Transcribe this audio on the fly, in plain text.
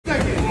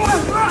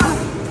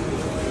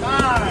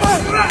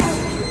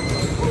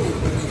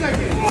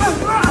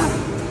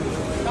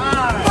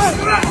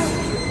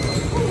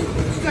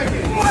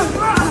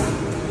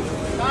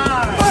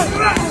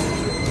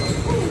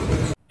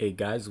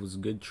guys? It was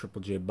good. Triple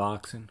J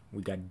Boxing.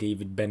 We got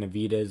David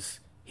Benavidez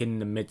hitting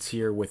the mitts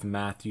here with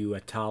Matthew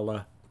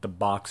Atala, the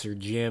Boxer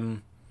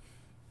Gym.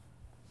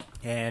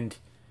 And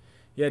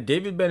yeah,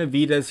 David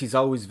Benavidez, he's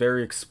always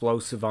very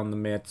explosive on the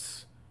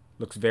mitts.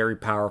 Looks very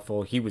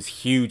powerful. He was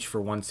huge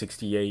for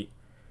 168.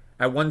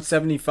 At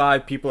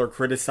 175, people are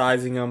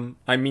criticizing him.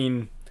 I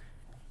mean,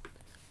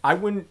 I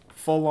wouldn't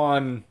full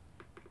on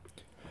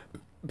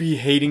be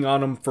hating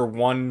on him for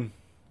one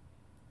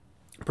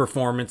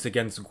performance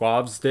against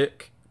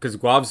Gvozdyk, because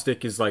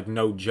Gvozdyk is like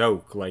no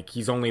joke. Like,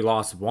 he's only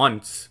lost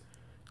once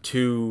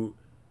to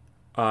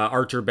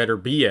Artur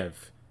Beterbiev,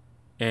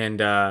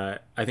 and I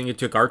think it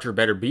took Artur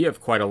Beterbiev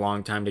quite a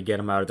long time to get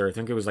him out of there. I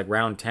think it was like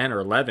round 10 or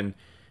 11,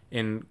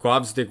 and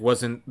Gvozdyk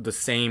wasn't the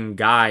same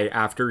guy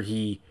after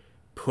he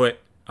put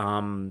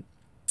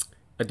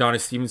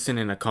Adonis Stevenson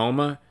in a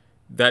coma.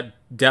 That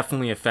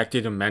definitely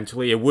affected him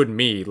mentally. It would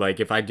me. Like,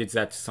 if I did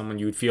that to someone,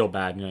 you would feel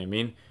bad. You know what I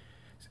mean?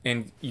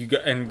 And you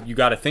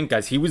got to think,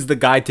 guys, he was the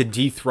guy to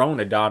dethrone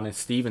Adonis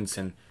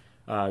Stevenson,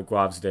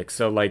 Gvozdyk.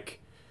 So,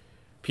 like,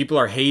 people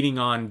are hating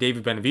on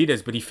David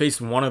Benavidez, but he faced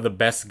one of the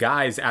best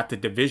guys at the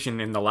division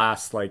in the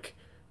last, like,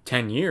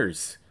 10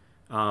 years.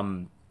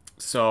 But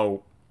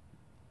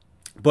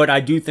I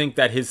do think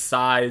that his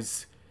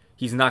size,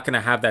 he's not going to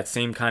have that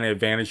same kind of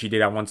advantage he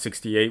did at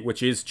 168,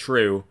 which is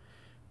true.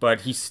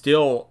 But he's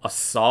still a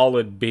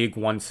solid big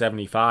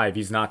 175.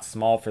 He's not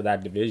small for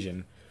that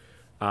division.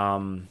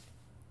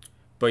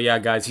 But yeah,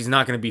 guys, he's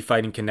not going to be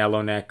fighting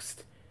Canelo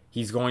next.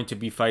 He's going to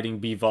be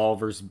fighting Bivol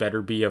versus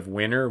Beterbiev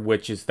winner,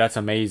 that's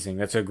amazing.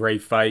 That's a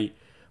great fight.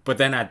 But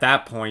then at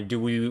that point, do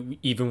we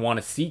even want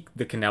to seek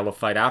the Canelo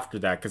fight after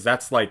that? Because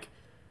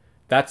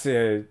that's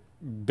a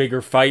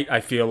bigger fight,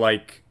 I feel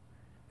like,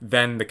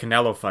 than the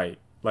Canelo fight.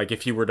 Like,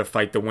 if you were to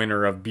fight the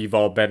winner of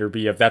Bivol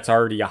Beterbiev, that's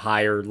already a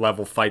higher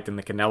level fight than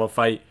the Canelo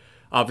fight.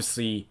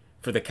 Obviously,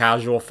 for the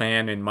casual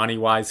fan and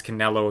money-wise,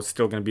 Canelo is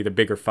still going to be the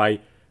bigger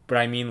fight. But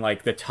I mean,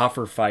 like, the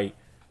tougher fight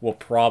will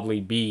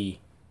probably be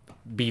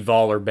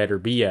Bivol or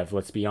Beterbiev,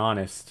 let's be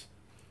honest.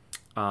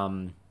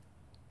 And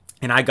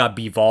I got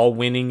Bivol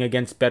winning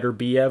against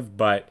Beterbiev,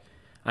 but,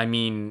 I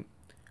mean,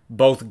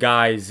 both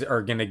guys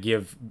are going to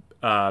give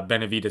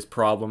Benavidez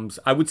problems.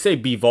 I would say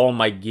Bivol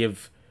might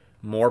give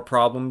more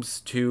problems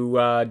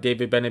to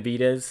David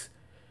Benavidez,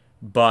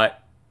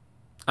 but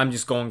I'm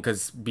just going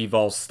because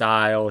Bivol's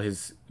style,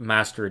 his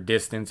master of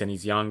distance, and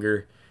he's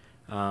younger.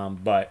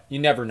 But you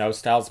never know.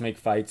 Styles make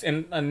fights.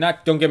 And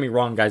don't get me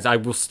wrong, guys. I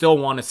will still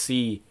want to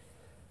see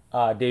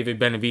David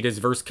Benavidez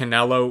versus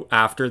Canelo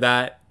after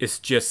that. It's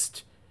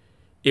just,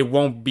 it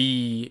won't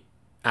be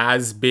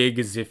as big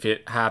as if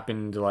it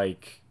happened,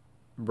 like,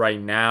 right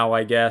now,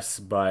 I guess.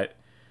 But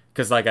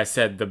because, like I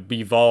said, the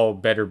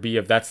Bivol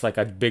Beterbiev, that's like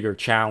a bigger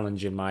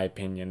challenge, in my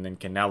opinion, than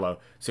Canelo.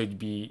 So you'd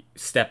be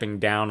stepping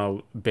down a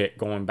bit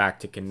going back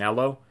to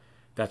Canelo.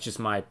 That's just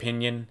my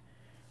opinion.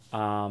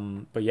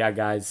 But yeah,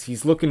 guys,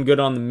 he's looking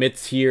good on the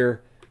mitts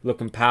here.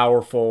 Looking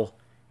powerful.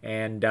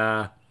 And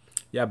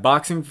yeah,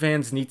 boxing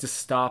fans need to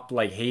stop,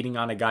 like, hating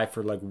on a guy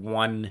for, like,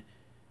 one.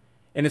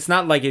 And it's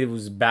not like it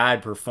was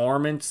bad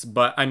performance,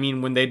 but I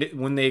mean, when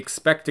they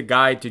expect a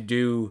guy to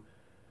do,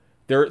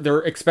 they're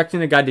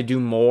expecting a guy to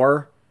do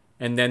more.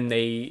 And then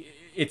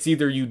it's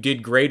either you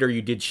did great or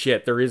you did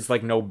shit. There is,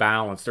 like, no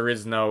balance. There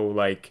is no,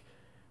 like,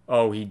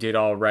 oh, he did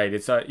all right.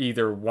 It's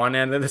either one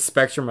end of the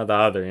spectrum or the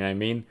other, you know what I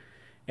mean?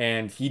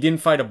 And he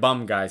didn't fight a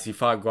bum, guys. He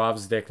fought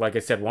Gvozdyk, like I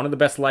said, one of the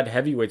best light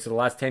heavyweights of the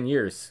last 10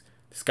 years.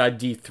 This guy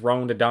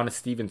dethroned Adonis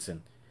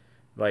Stevenson.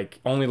 Like,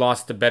 only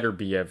lost to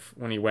Beterbiev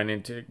when he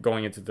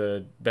going into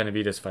the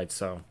Benavidez fight,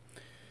 so.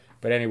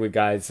 But anyway,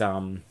 guys,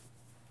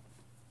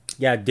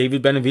 yeah,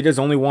 David Benavidez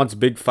only wants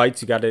big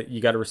fights. You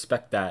gotta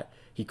respect that.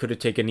 He could have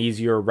taken an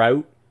easier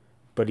route,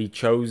 but he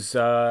chose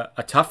a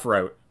tough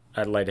route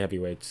at light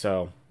heavyweight.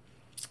 So,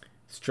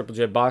 it's Triple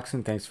J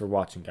Boxing. Thanks for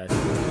watching,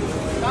 guys.